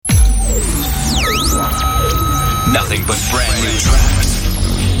Nothing but brand new tracks.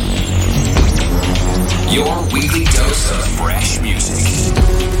 Your weekly dose of fresh music.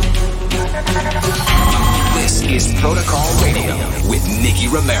 This is Protocol Radio with Nicky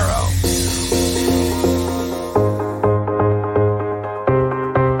Romero.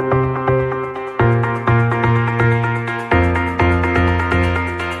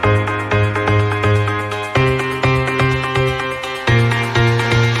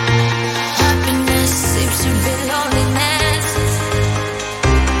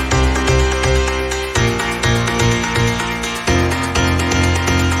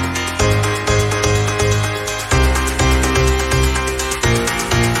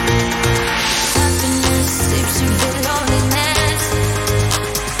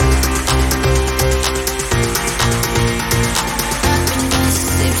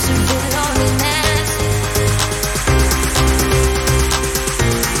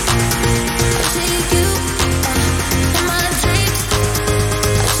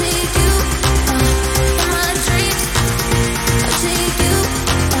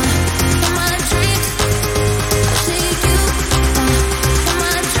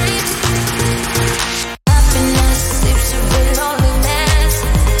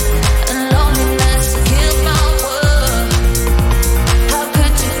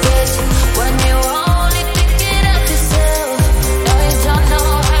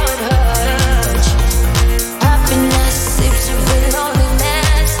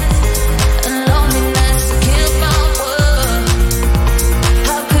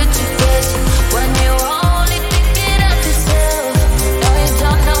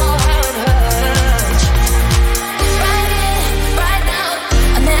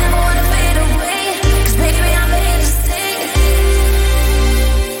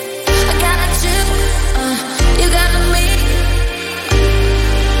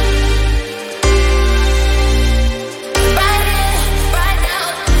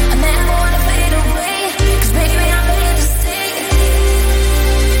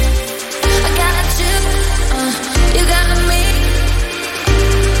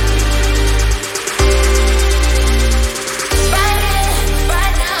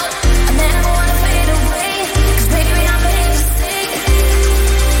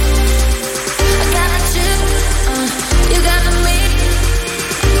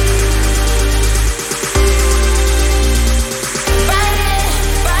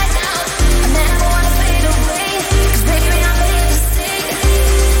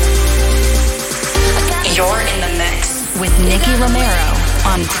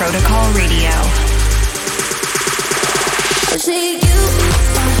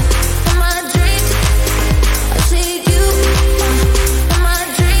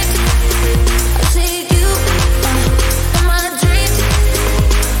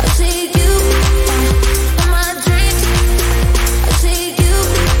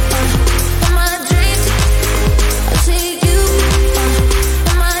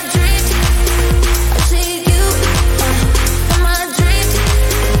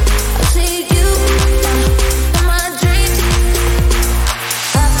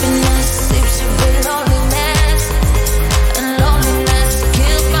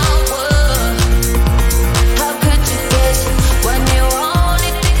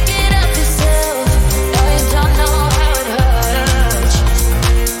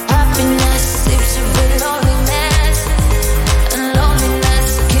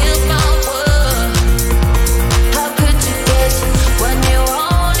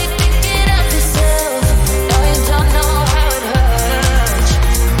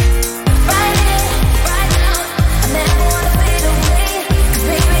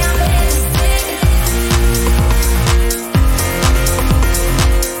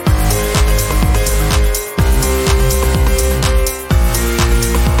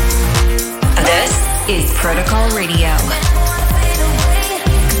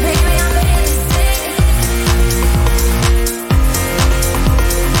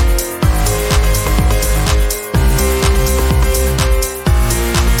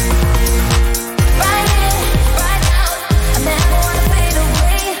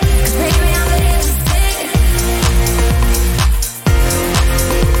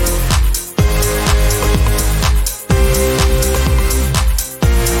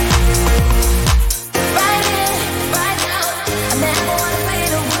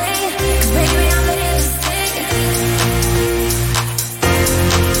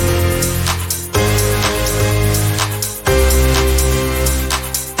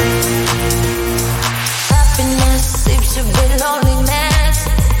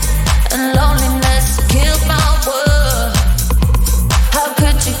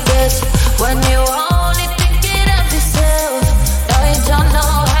 When you only think it up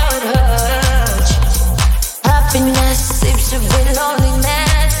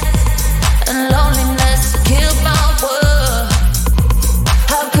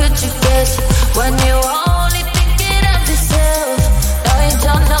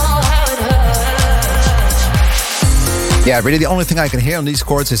Yeah, really the only thing I can hear on these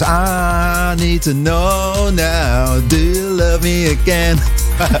chords is I need to know now, do you love me again?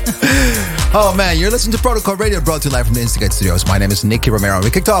 Oh man, you're listening to Protocol Radio, brought to you live from the Instigate Studios. My name is Nicky Romero. We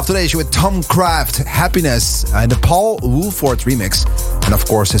kicked off today's show with Tom Kraft, Happiness, and the Paul Woolford remix. And of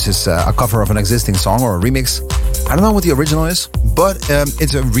course, this is a cover of an existing song or a remix. I don't know what the original is, but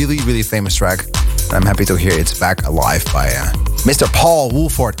it's a really, really famous track. And I'm happy to hear it's back alive by Mr. Paul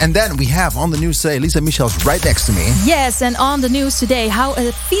Woolford. And then we have on the news today, Lisa Michel's right next to me. Yes, and on the news today, how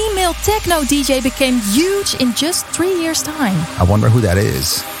a female techno DJ became huge in just 3 years' time. I wonder who that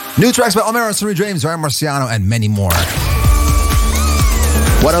is. New tracks by Omero and Suri James, Ryan Marciano, and many more.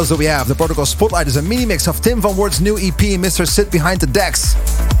 What else do we have? The Protocol Spotlight is a mini mix of Tim Van Word's new EP, Mr. Sit Behind the Decks.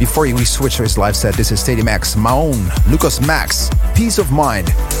 Before we switch to his live set, this is Stadium X, Maon, Lucas Max, Peace of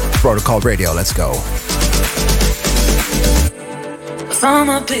Mind. Protocol Radio, let's go. Found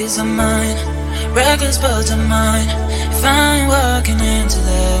my peace of mind, reckless but of mine. If I ain't walking into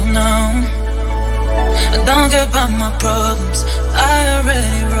the unknown, I don't care about my problems, I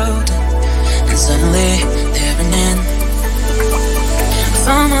already wrote it, and suddenly they're an end.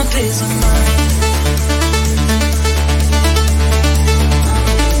 Found my peace of mind.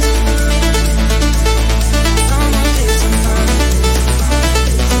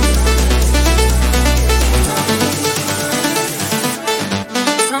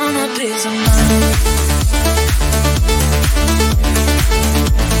 Peace of mind.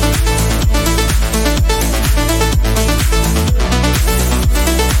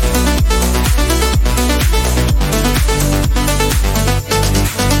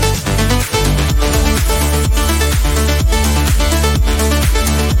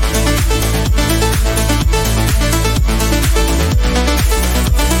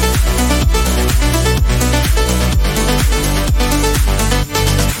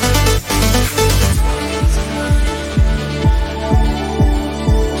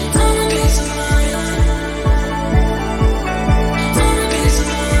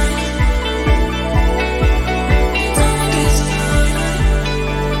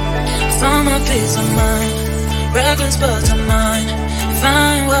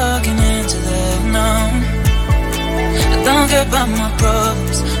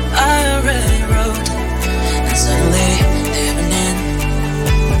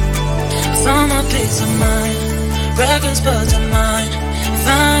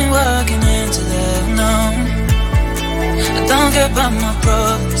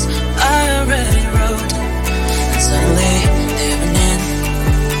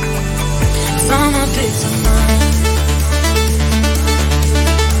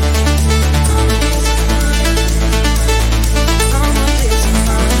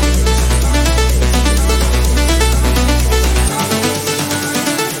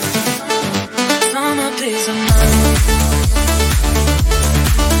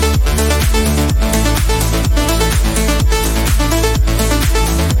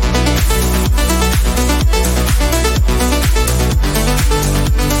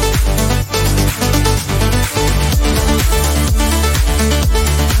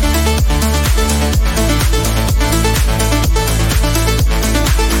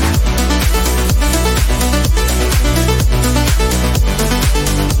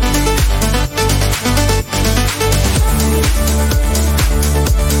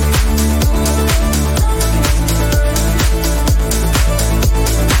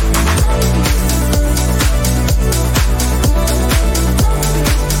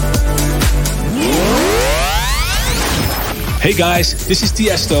 Hey guys, this is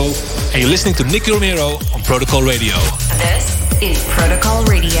Tiesto, and you're listening to Nicky Romero on Protocol Radio. This is Protocol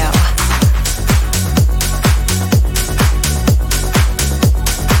Radio.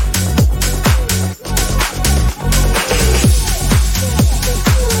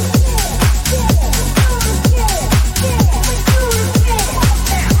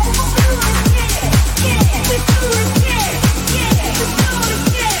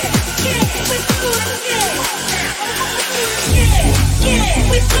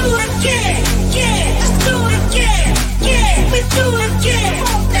 Do it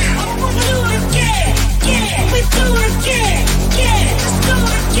again.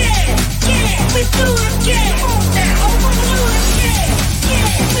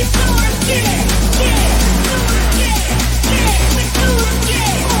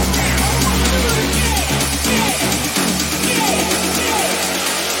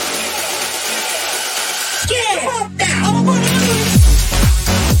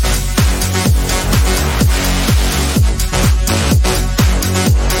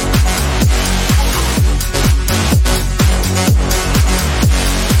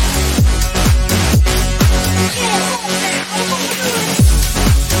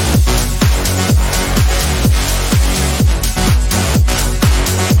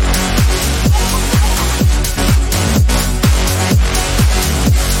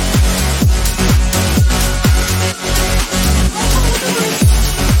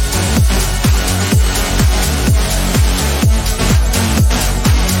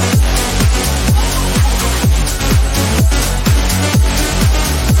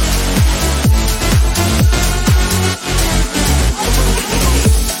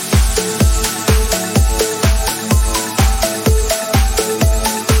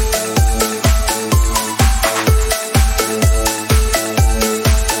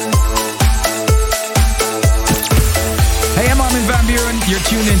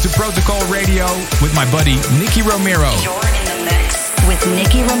 Radio with my buddy Nicky Romero. You're in the mix with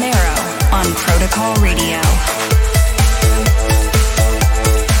Nicky Romero on Protocol Radio.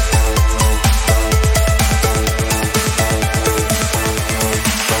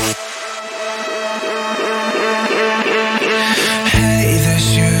 Hey, the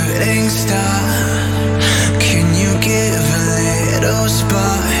shooting star, can you give a little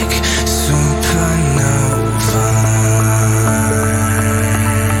spark? Supernova.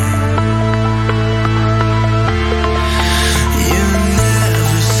 You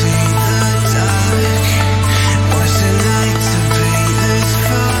never see the dark. What's it like to be this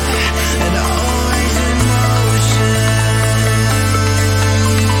far and always in motion?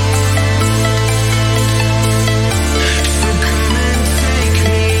 So come and take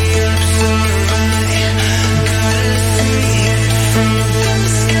me up so high. Gotta see it from the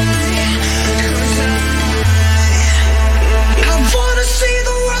sky. 'Cause I wanna see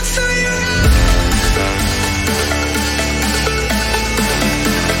the world through your eyes.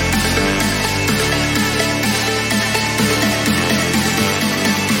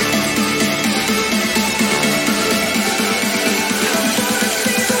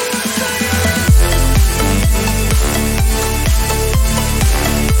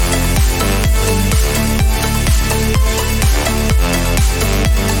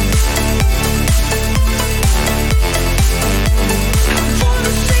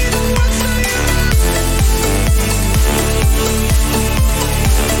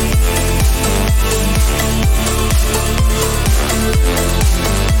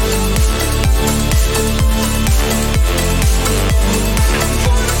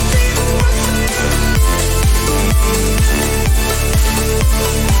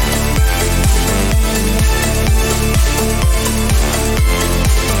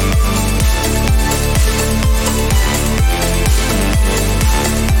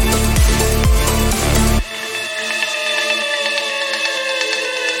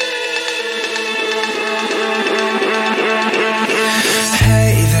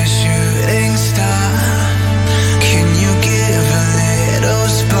 Hey, the shooting star, can you give a little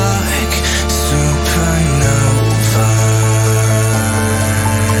spark? Supernova.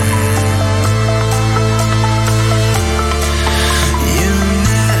 You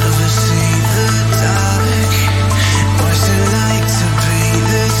never see the dark. What's it like to be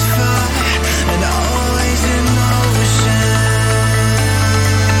this far and always in motion?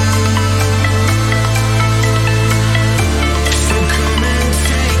 So come and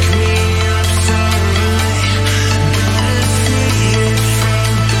take me up so high. Gotta see it from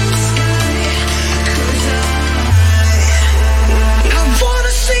the sky. 'Cause I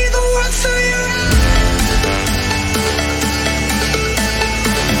wanna see the world through your eyes.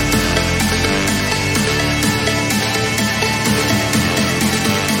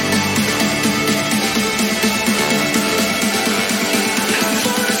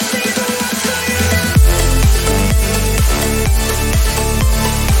 Wanna see the world through your eyes.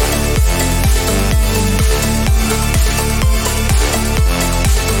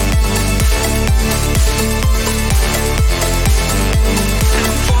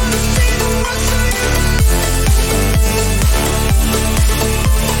 Wanna see the world through your eyes.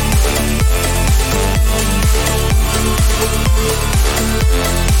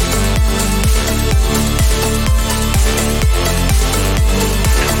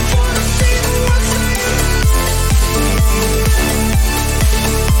 Wanna see the world through your eyes.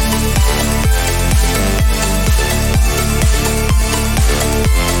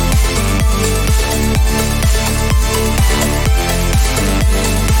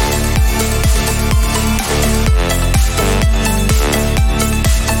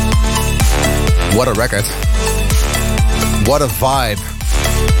 What a record. What a vibe.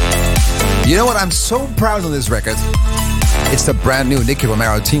 You know what? I'm so proud of this record. It's the brand new Nicky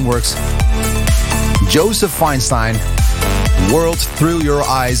Romero Teamworks. Joseph Feinstein, World Through Your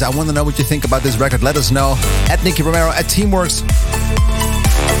Eyes. I want to know what you think about this record. Let us know at Nicky Romero, at Teamworks,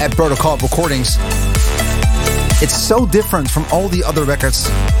 at Protocol Recordings. It's so different from all the other records.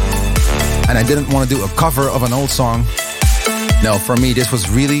 And I didn't want to do a cover of an old song. No, for me, this was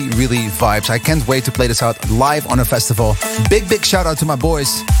really, really vibes. I can't wait to play this out live on a festival. Big, big shout out to my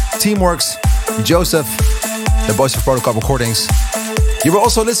boys, Teamworks, Joseph, the boys of Protocol Recordings. You were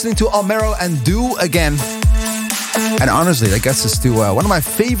also listening to Almero and Do Again. And honestly, that gets us to one of my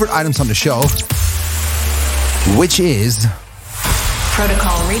favorite items on the show, which is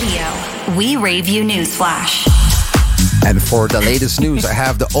Protocol Radio. We rave you newsflash. And for the latest news, I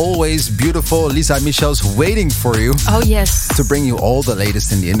have the always beautiful Lisa Michels waiting for you. Oh, yes. To bring you all the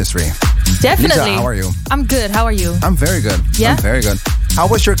latest in the industry. Definitely. Lisa, how are you? I'm good. How are you? I'm very good. Yeah? I'm very good. How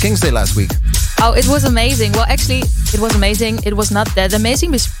was your King's Day last week? Oh, it was amazing. Well, actually, it was amazing. It was not that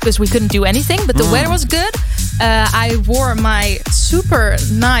amazing because we couldn't do anything, but the weather was good. I wore my super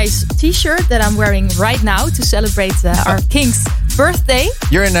nice t-shirt that I'm wearing right now to celebrate our King's birthday.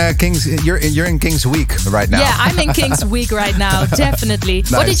 You're in You're in King's Week right now. Yeah, I'm in King's Week right now, definitely.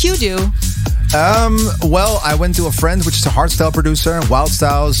 What did you do? Well, I went to a friend, which is a hardstyle producer, Wild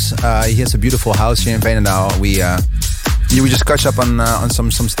Styles. He has a beautiful house here in Veenendaal. We just catch up on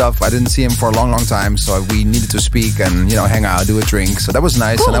some stuff. I didn't see him for a long time, so we needed to speak and hang out, do a drink. So that was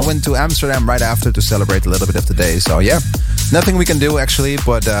nice. Cool. And I went to Amsterdam right after to celebrate a little bit of the day. So yeah, nothing we can do actually,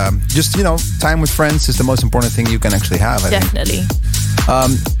 but just time with friends is the most important thing you can actually have. I Definitely. think.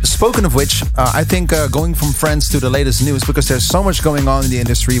 Spoken of which, I think going from Friends to the latest news, because there's so much going on in the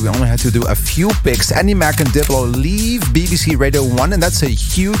industry, we only had to do a few picks. Annie Mac and Diplo leave BBC Radio 1, and that's a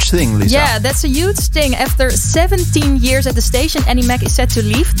huge thing, Lisa. Yeah, that's a huge thing. After 17 years at the station, Annie Mac is set to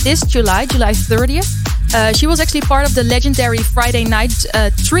leave this July 30th. She was actually part of the legendary Friday night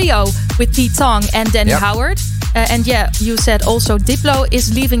trio with Pete Tong and Danny Howard. And yeah, you said also Diplo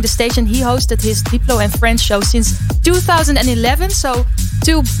is leaving the station. He hosted his Diplo and Friends show since 2011. So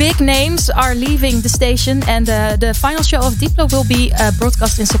two big names are leaving the station. And the final show of Diplo will be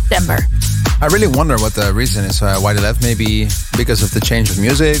broadcast in September. I really wonder what the reason is why they left. Maybe because of the change of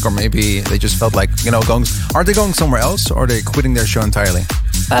music, or maybe they just felt like, are they going somewhere else, or are they quitting their show entirely?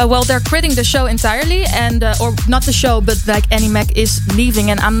 Well, they're quitting the show entirely, and or not the show, but like Annie Mac is leaving,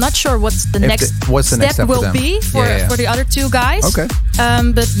 and I'm not sure what's the next step will be for the other two guys. Okay.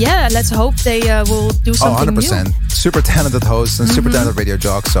 But yeah, let's hope they will do something 100%. new. Super talented hosts and super talented radio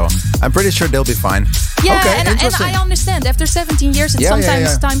jocks, so I'm pretty sure they'll be fine. Yeah, okay, and I understand. After 17 years, it's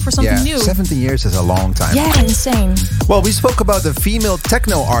sometimes time for something new. 17 years is a long time. Yeah, insane. Well, we spoke about the female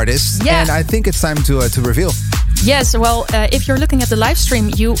techno artist, and I think it's time to reveal. Yes, well, if you're looking at the live stream,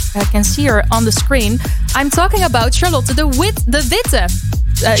 you can see her on the screen. I'm talking about Charlotte de Witte.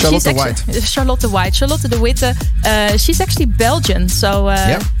 Charlotte White. Charlotte de Witte. She's actually Belgian, so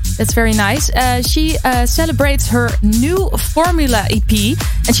that's very nice. She celebrates her new Formula EP,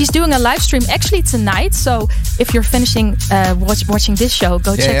 and she's doing a live stream actually tonight. So if you're finishing watching this show,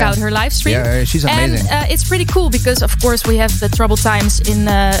 go check out her live stream. Yeah, she's amazing. And it's pretty cool because, of course, we have the troubled times in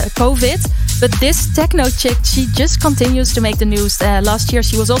COVID. But this techno chick, she just continues to make the news. Last year,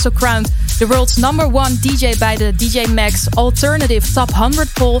 she was also crowned the world's #1 DJ by the DJ Max Alternative Top 100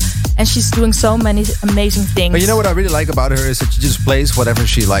 poll. And she's doing so many amazing things. But you know what I really like about her is that she just plays whatever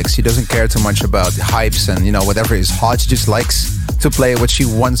she likes. She doesn't care too much about hypes and, whatever is hot. She just likes to play what she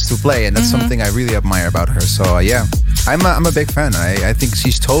wants to play. And that's something I really admire about her. So, yeah, I'm a big fan. I think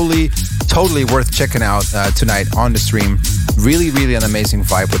she's totally worth checking out tonight on the stream. Really, really an amazing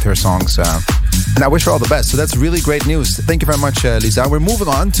vibe with her songs. And I wish her all the best. So that's really great news. Thank you very much, Lisa. We're moving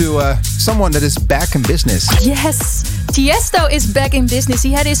on to someone that is back in business. Yes, Tiesto is back in business.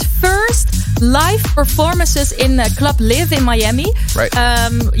 He had his first live performances in Club Live in Miami. Right.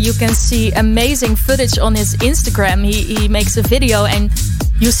 You can see amazing footage on his Instagram. He makes a video and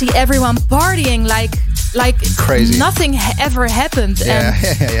you see everyone partying like crazy. Nothing ever happened. Yeah,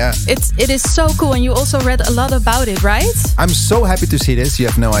 yeah. It is so cool, and you also read a lot about it, right? I'm so happy to see this. You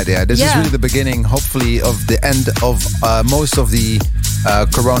have no idea. This is really the beginning, hopefully, of the end of most of the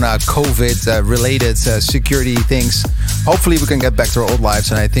Corona, COVID related security things. Hopefully, we can get back to our old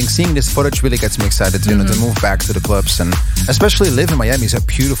lives. And I think seeing this footage really gets me excited to move back to the clubs, and especially Live in Miami is a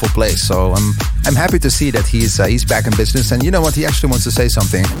beautiful place. So I'm happy to see that he's back in business. And you know what? He actually wants to say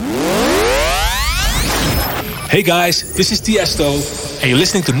something. Hey guys, this is Tiesto, and you're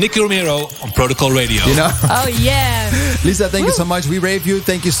listening to Nicky Romero on Protocol Radio. Oh yeah. Lisa, thank you so much. We rave you.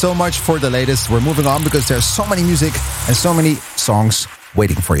 Thank you so much for the latest. We're moving on because there's so many music and so many songs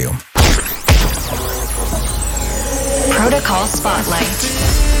waiting for you. Protocol Spotlight.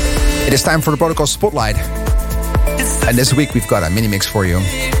 It is time for the Protocol Spotlight. And this week we've got a mini mix for you.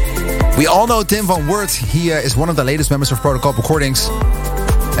 We all know Tim van Wert. He is one of the latest members of Protocol Recordings.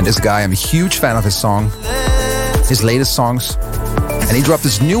 And this guy, I'm a huge fan of his latest songs. And he dropped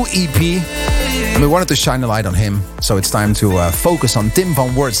this new EP. And we wanted to shine a light on him. So it's time to focus on Tim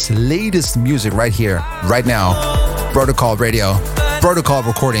van Wert's latest music right here, right now. Protocol Radio, Protocol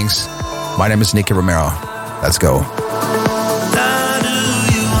Recordings. My name is Nicky Romero. Let's go.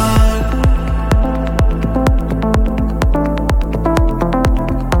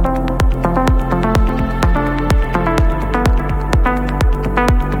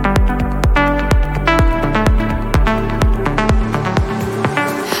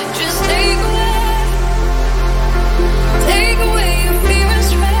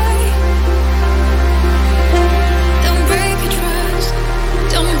 Break your trust.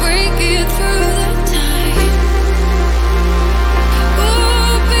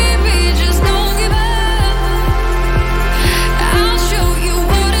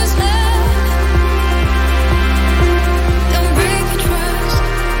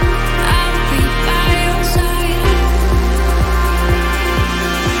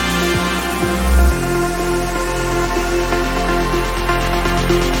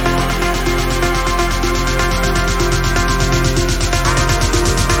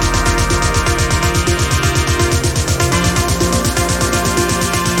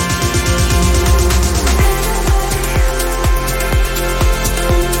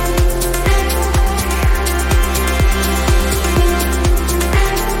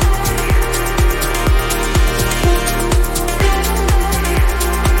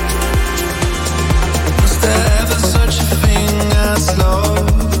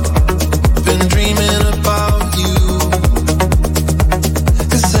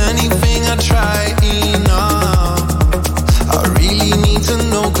 to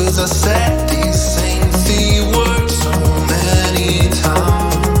know, 'cause I said these same three words so many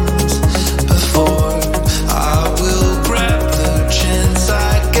times before. I will grab the chance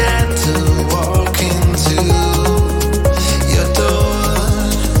I get to walk into your door.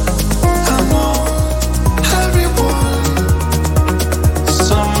 I know everyone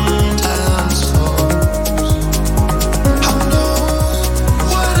sometimes falls. I know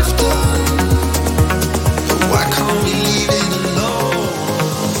what I've done, but why can't we leave it alone?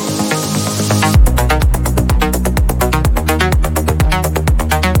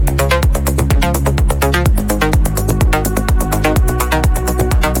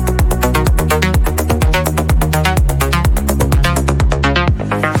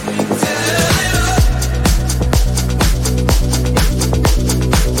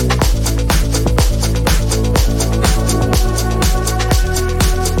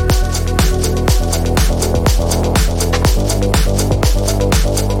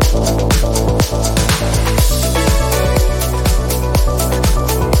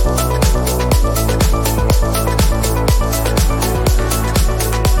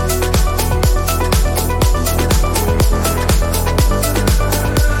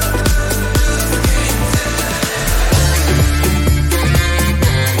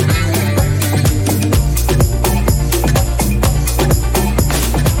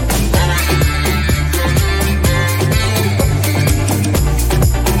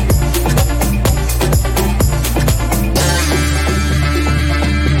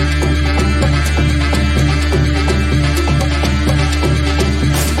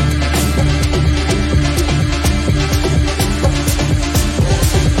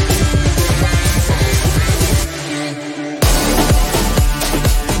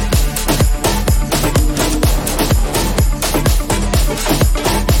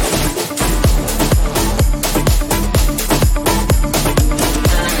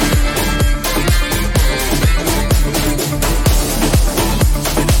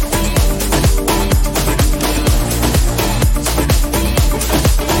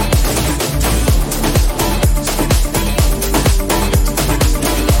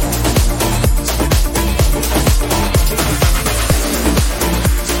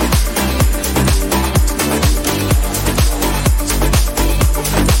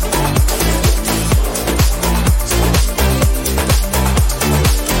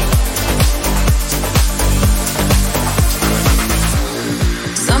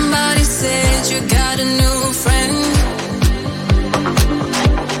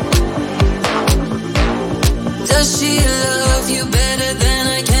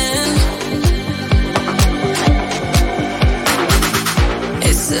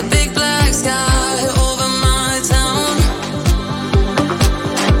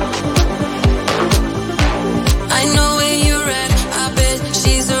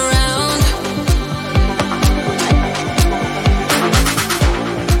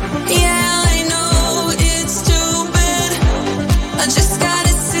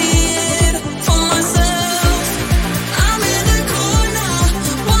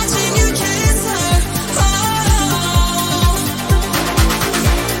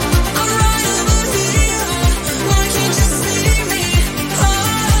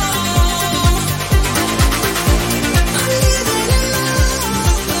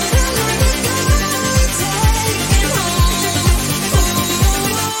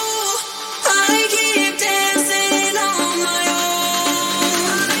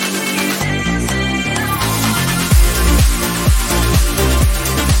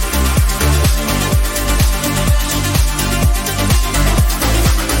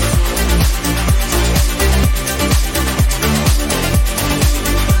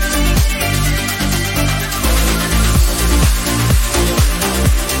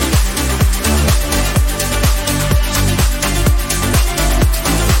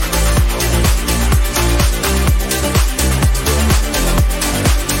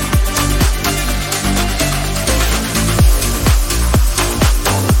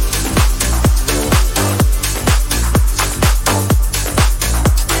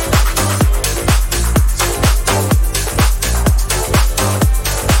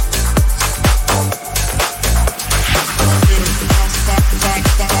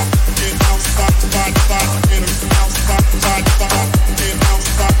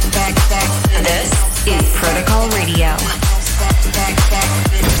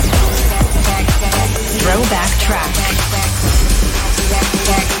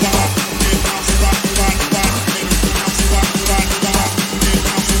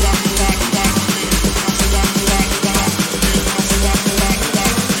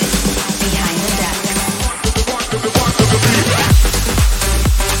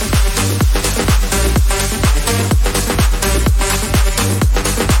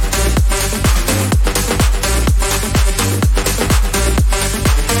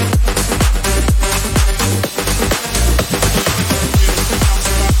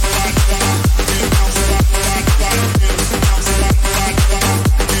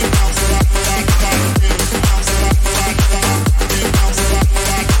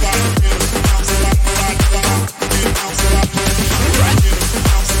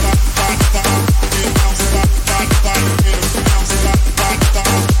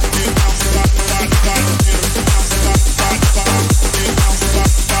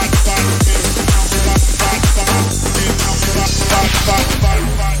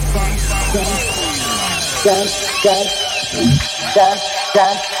 Hit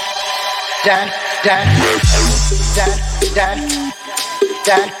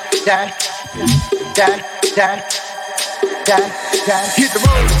the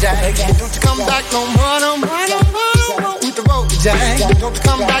road, Jack. Don't you come back no more, no more, no more, no more. Hit the road, Jack. Don't you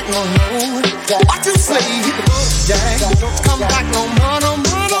come back no more. What you say? Hit the road, Jack. Don't you come back no more, no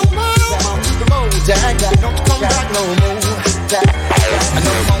more, no more, no more. Hit the road, Jack. Don't you come back no more. I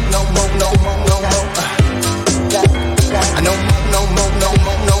know more, no more, no more, no more. I know more, no more, no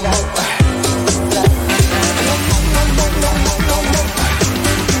more, no more.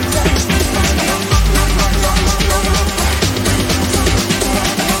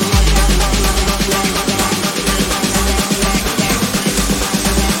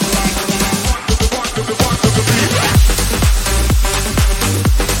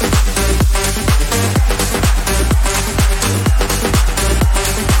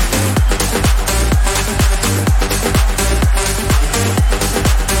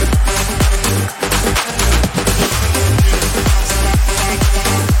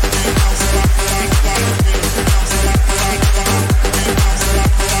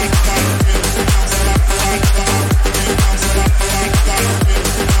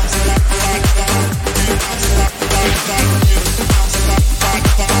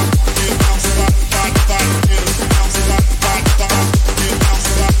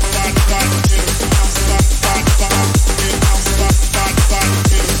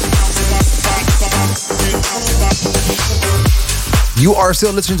 You are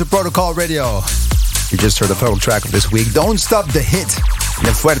still listening to Protocol Radio. You just heard the title track of this week, Don't Stop the Hit,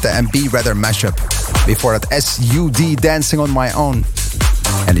 the Fuerte and Be Rather mashup. Before that, SUD, Dancing on My Own.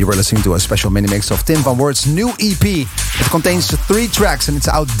 And you were listening to a special mini-mix of Tim Van Word's new EP. It contains 3 tracks and it's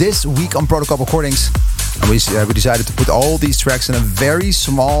out this week on Protocol Recordings. And we decided to put all these tracks in a very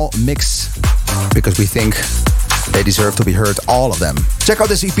small mix because we think they deserve to be heard, all of them. Check out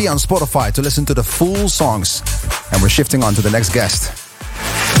this EP on Spotify to listen to the full songs. And we're shifting on to the next guest,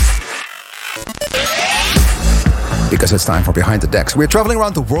 because it's time for Behind the Decks. We're traveling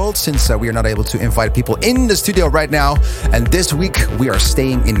around the world since we are not able to invite people in the studio right now. And this week we are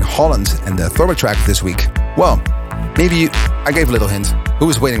staying in Holland. And the throwback track this week, well, maybe I gave a little hint. Who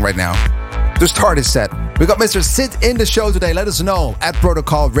is waiting right now to start his set? We got Mr. Sid in the show today. Let us know at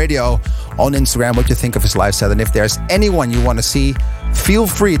Protocol Radio on Instagram what you think of his live set. And if there's anyone you want to see, feel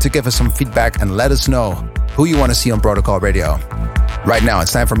free to give us some feedback and let us know who you want to see on Protocol Radio. Right now,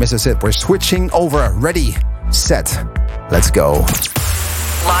 it's time for Mr. Sid. We're switching over. Ready, set, let's go.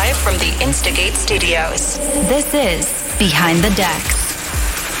 Live from the Instigate Studios, this is Behind the Decks.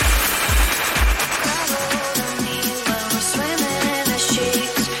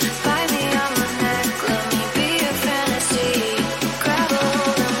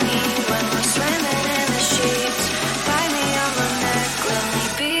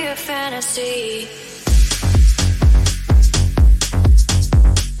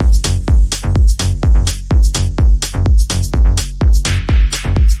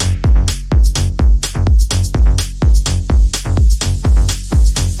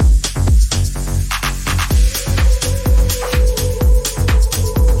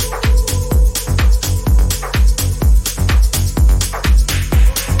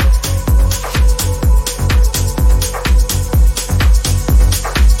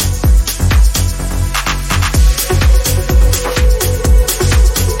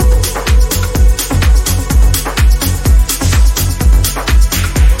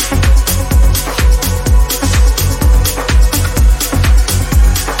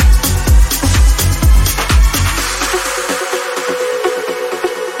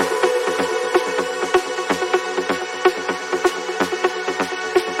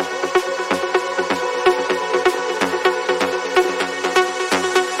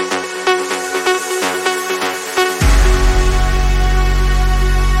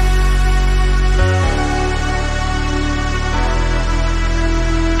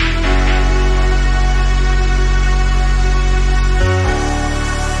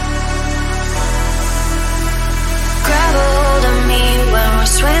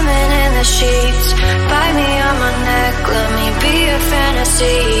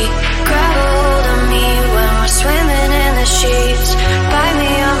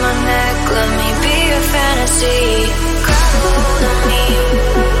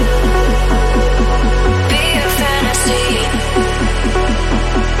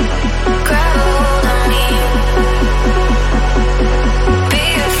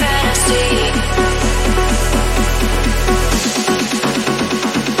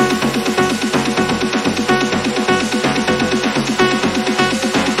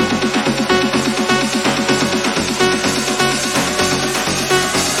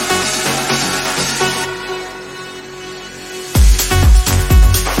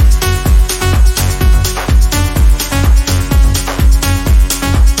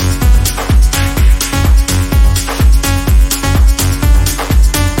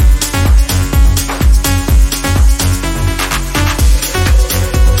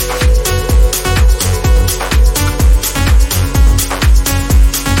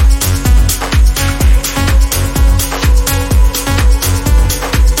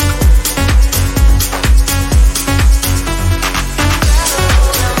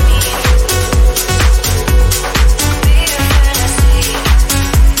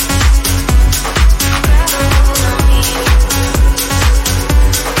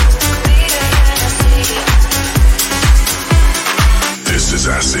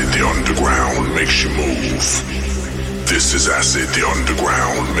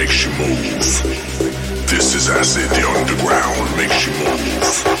 makes you move. This is acid, the underground makes you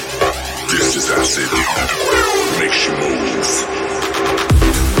move. This is acid, the underground makes you move.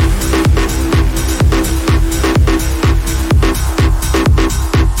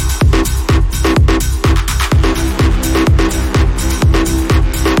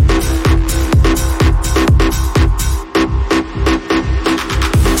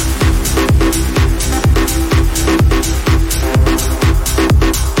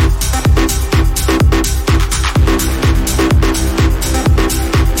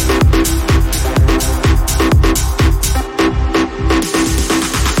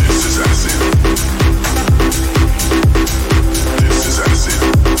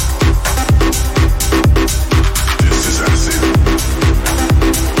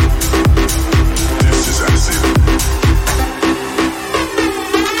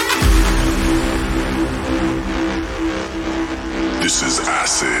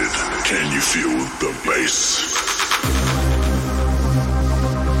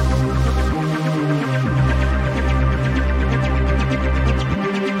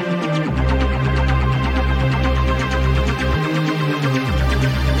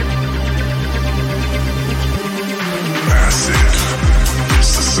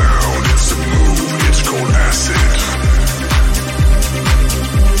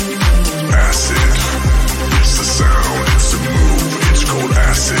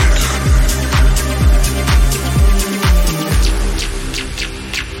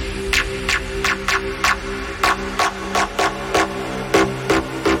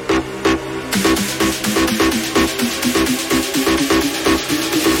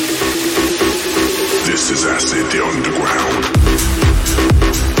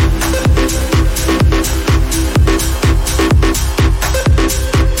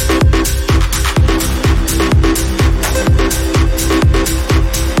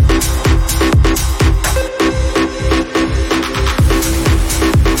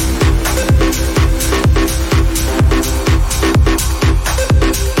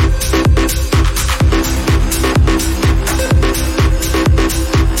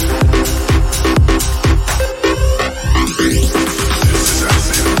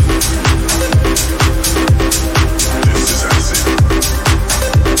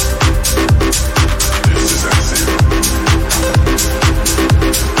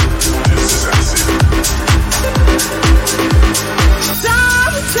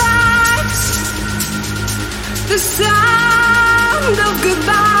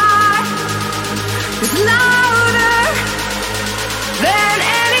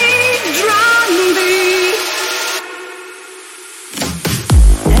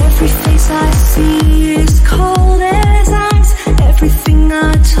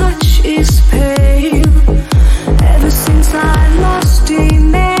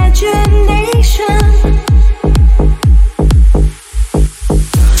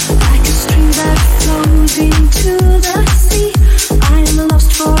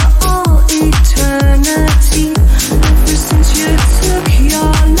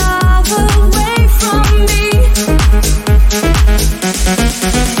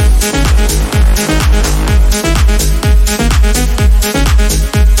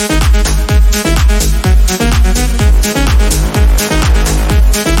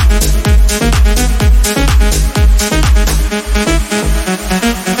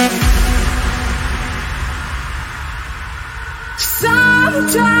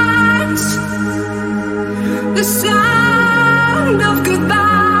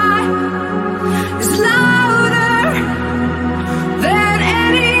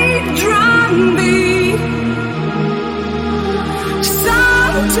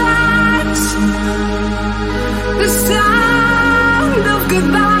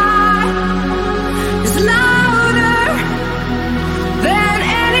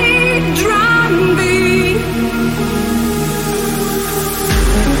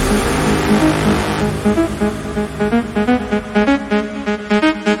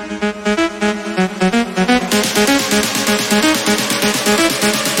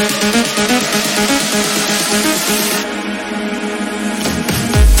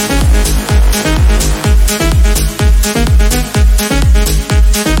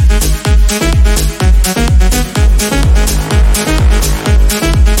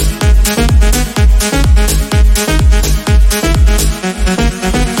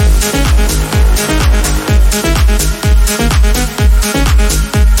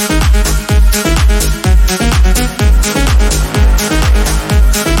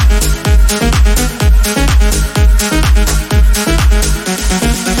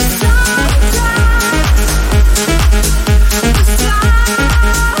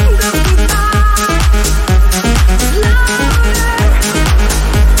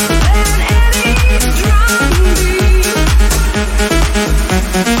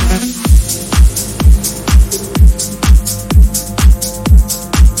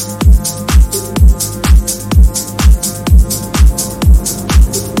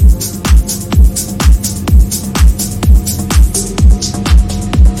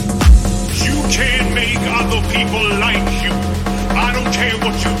 care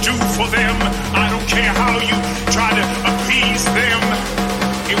what you do for them. I don't care how you try to appease them.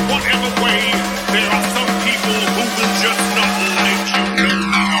 In whatever way, there are some people who will just not like you no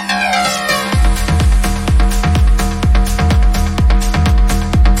matter what.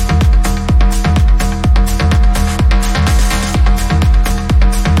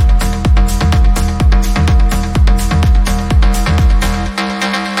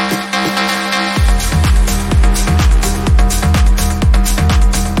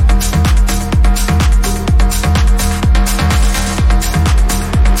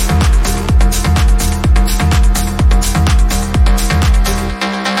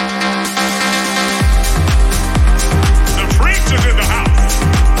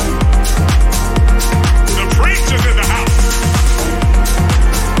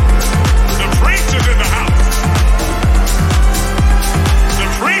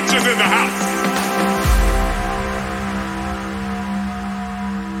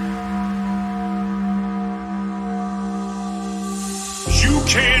 You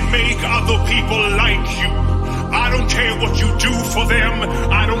can't make other people like you. I don't care what you do for them.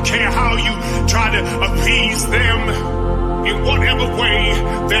 I don't care how you try to appease them. In whatever way,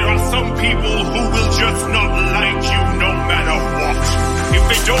 there are some people who will just not like you no matter what. If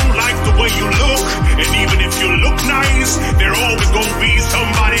they don't like the way you look, and even if you look nice, there always gonna be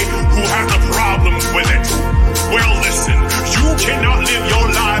somebody who has a problem with it. Well, listen, you cannot live your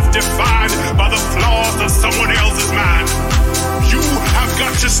life defined by the flaws of someone else's mind. You have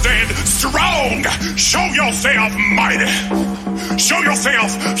got to stand strong. Show yourself mighty. Show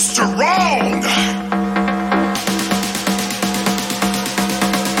yourself strong.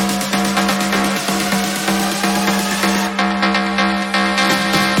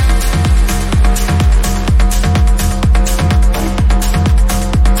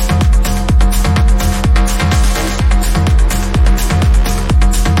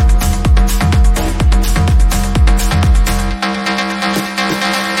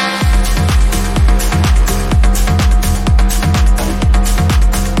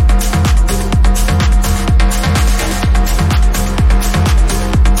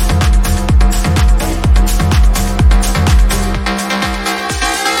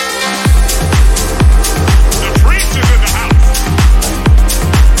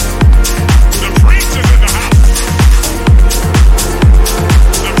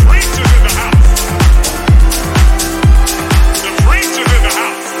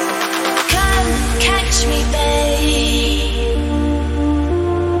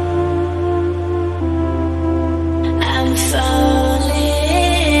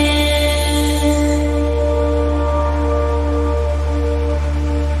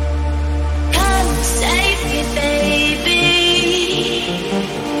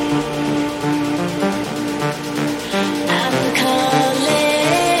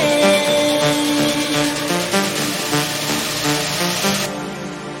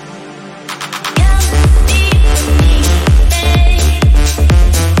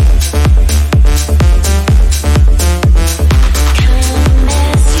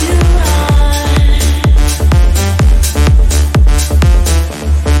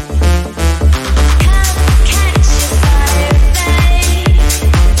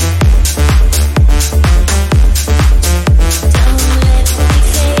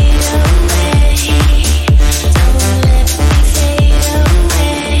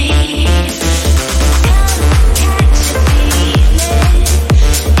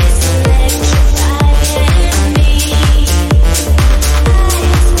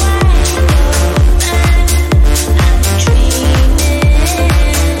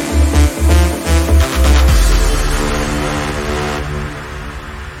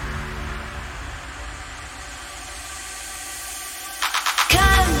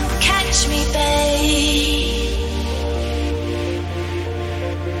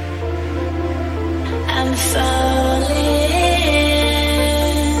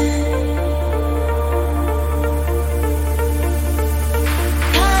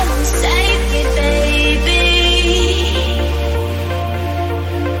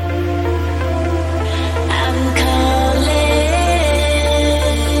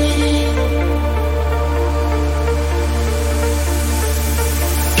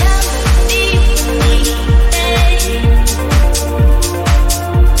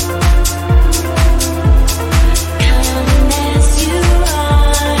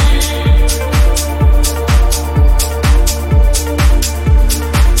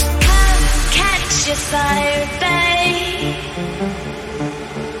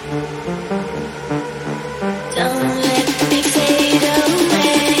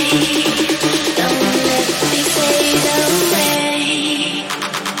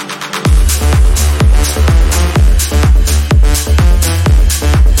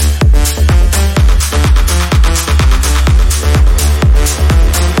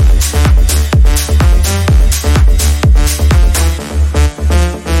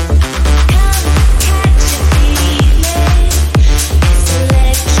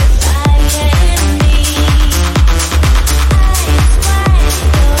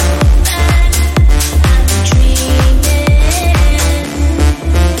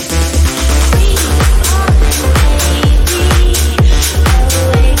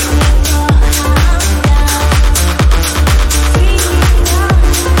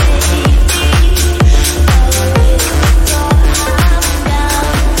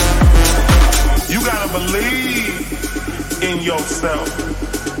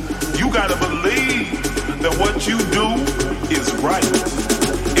 yourself. You gotta believe that what you do is right.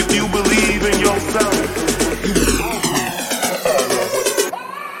 If you believe in yourself,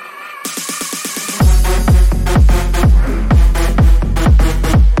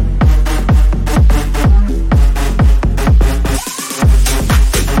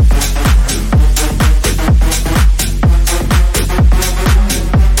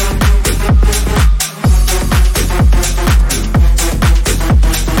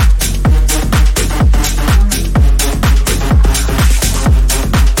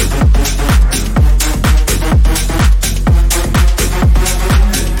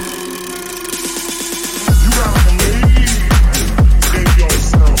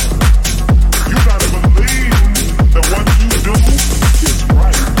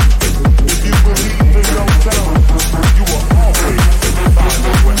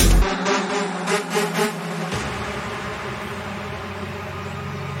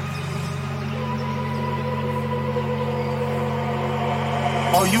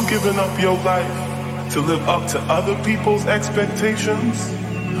 your life to live up to other people's expectations?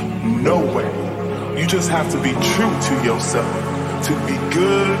 No way. You just have to be true to yourself, to be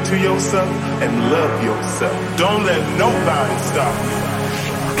good to yourself and love yourself. Don't let nobody stop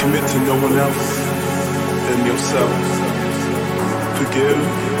you. Commit to no one else than yourself. Forgive,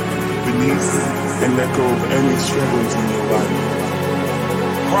 release, and let go of any struggles in your life.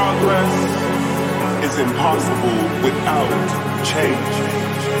 Progress is impossible without change.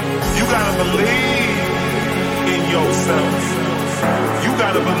 You gotta believe in yourself. You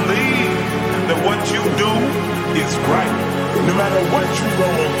gotta believe that what you do is right. No matter what you're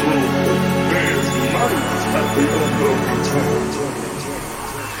going through, there's light at the end of the tunnel.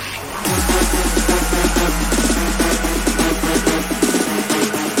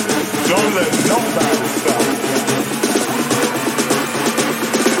 Don't let nobody stop you.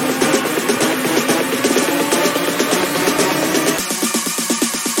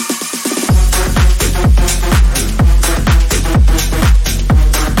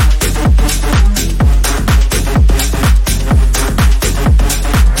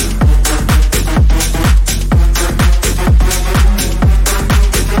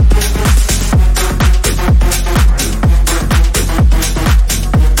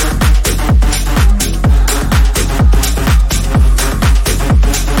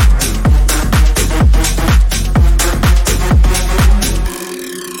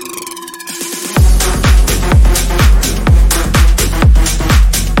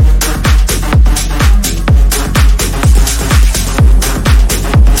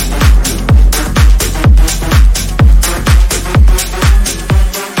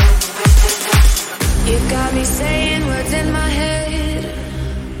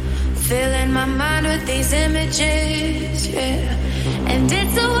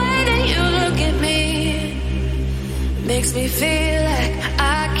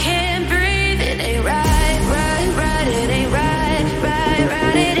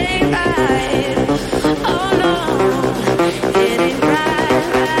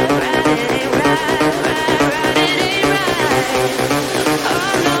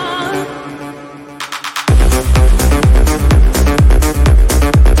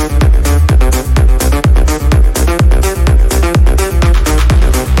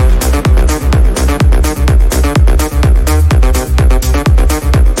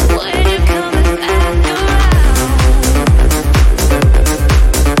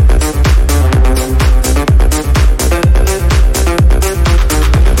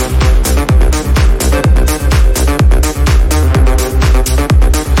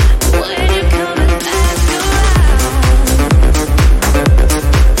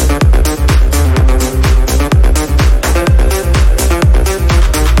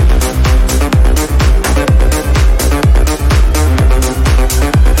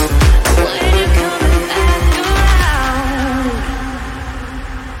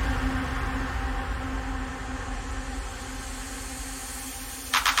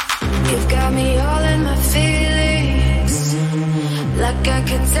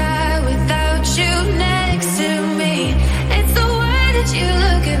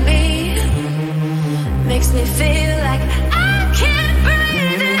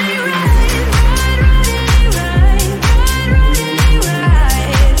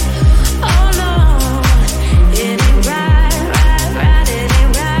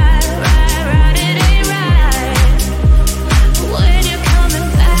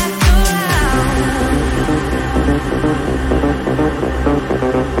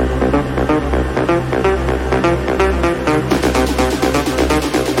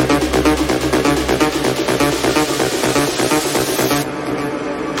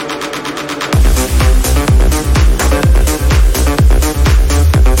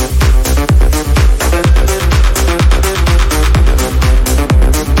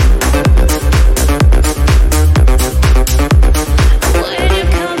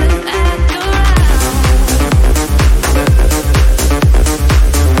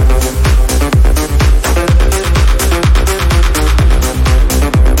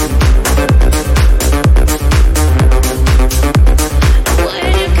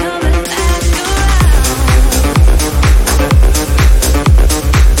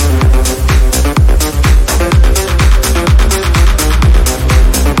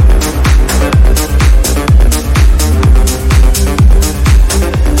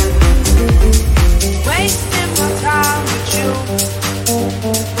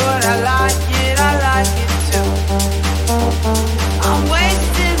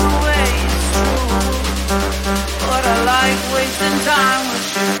 time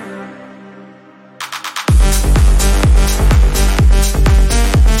with you.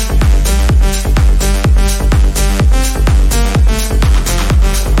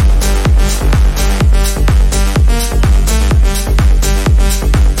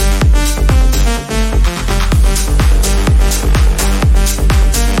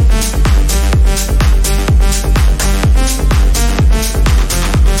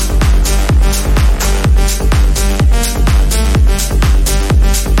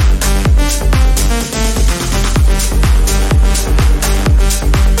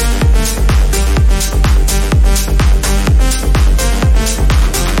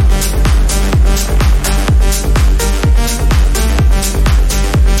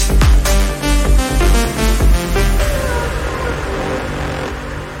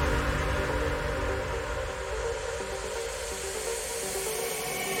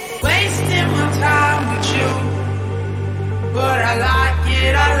 Wasting my time with you, but I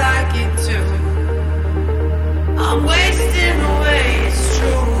like it too. I'm wasting away, it's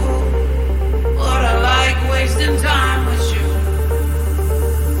true, but I like wasting time with you.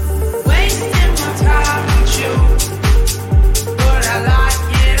 Wasting my time with you, but I like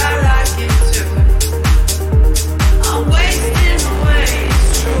it too. I'm wasting away, it's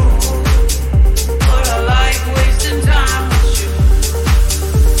true, but I like wasting time with you.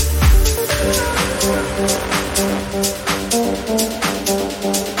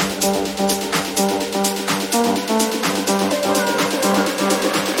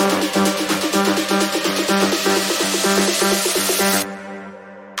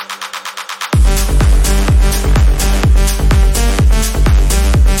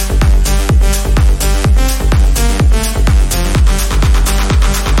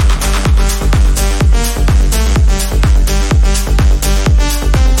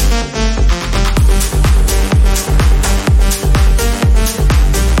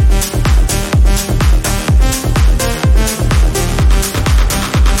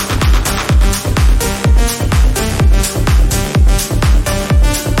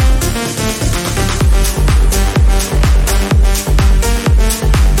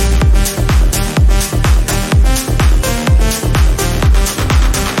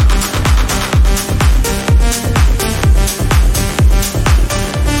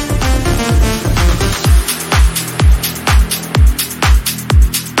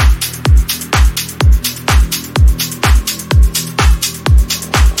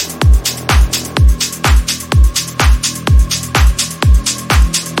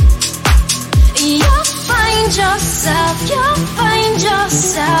 You'll find yourself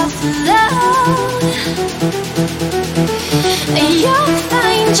alone.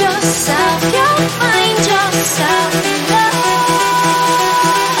 You'll find yourself alone.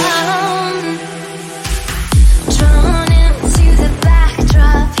 Drawn into the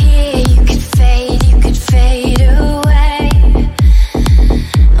backdrop here, you could fade away.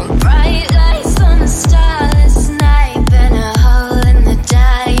 Bright lights on a starless night, burn a hole in the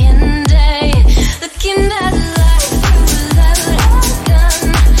dying day. Looking at life through a loaded gun.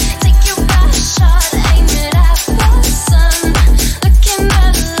 Take your best shot, aim it at the sun. Looking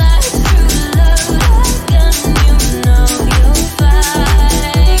at life through a loaded gun. You know you'll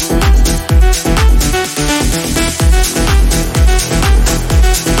find.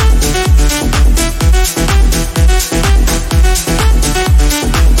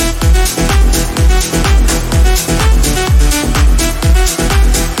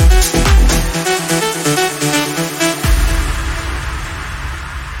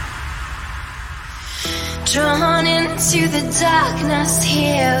 Drawn into the darkness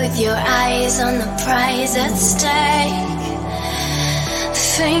here with your eyes on the prize at stake.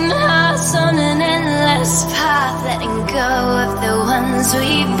 Faint hearts on an endless path, letting go of the ones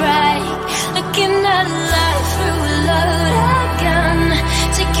we break. Looking at life through a loaded gun.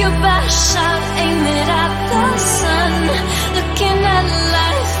 Take your best shot, aim it at the sun. Looking at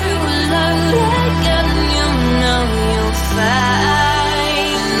life through a loaded gun. You know you'll find.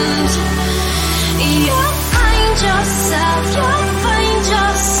 You'll find yourself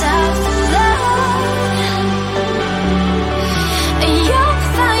alone. You'll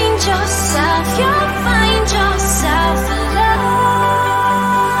find yourself alone.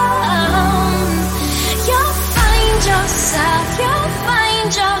 You'll find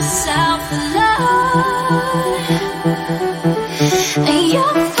yourself alone.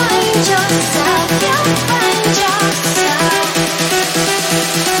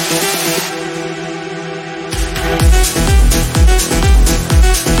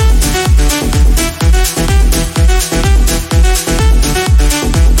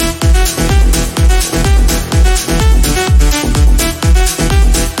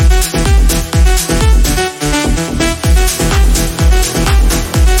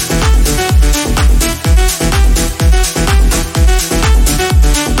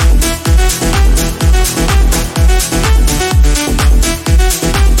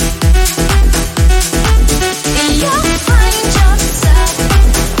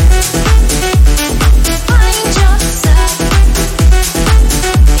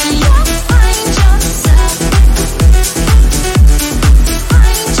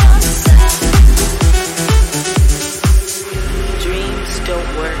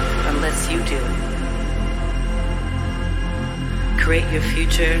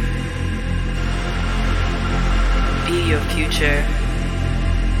 Be your future.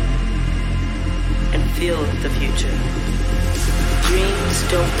 And feel the future. Dreams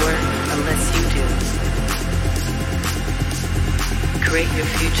don't work unless you do. Create your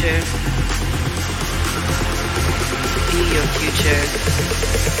future. Be your future.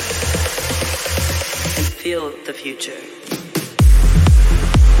 And feel the future.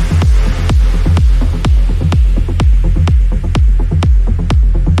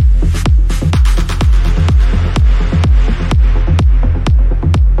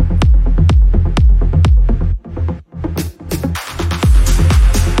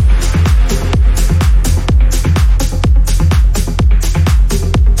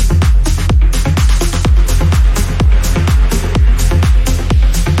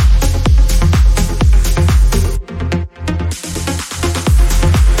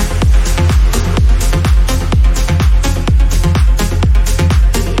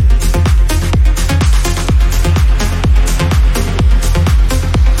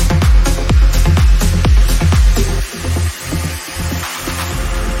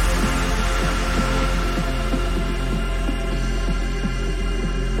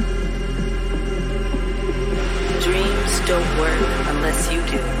 Don't work unless you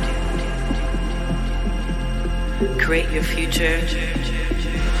do. Create your future.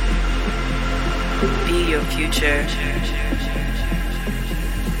 Be your future.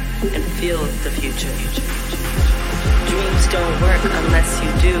 And feel the future. Dreams don't work unless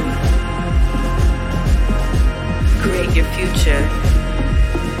you do. Create your future.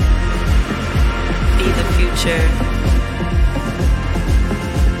 Be the future.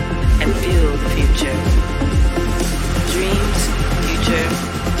 And feel the future. Dreams, future,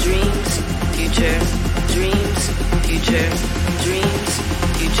 dreams, future, dreams, future, dreams,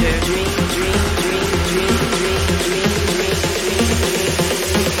 future, dream, dream, dream, dream, dream, dream, dream, dream,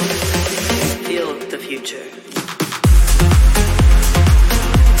 dream. Feel the future.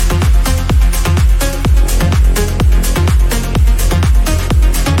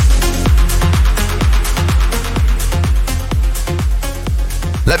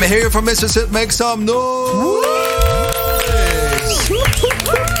 Let me hear you from Mr. Sid. Make some noise.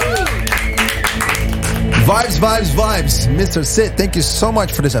 Vibes, vibes, vibes. Mr. Sid, thank you so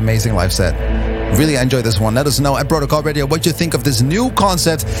much for this amazing live set. Really enjoyed this one. Let us know at Protocol Radio what you think of this new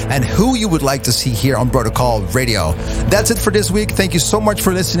concept and who you would like to see here on Protocol Radio. That's it for this week. Thank you so much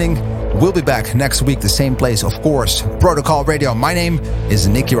for listening. We'll be back next week, the same place, of course, Protocol Radio. My name is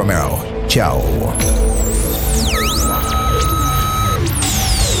Nicky Romero. Ciao.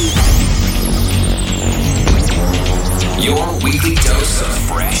 Your weekly dose of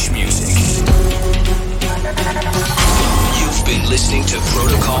fresh music. You've been listening to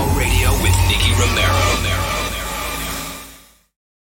Protocol Radio with Nicky Romero.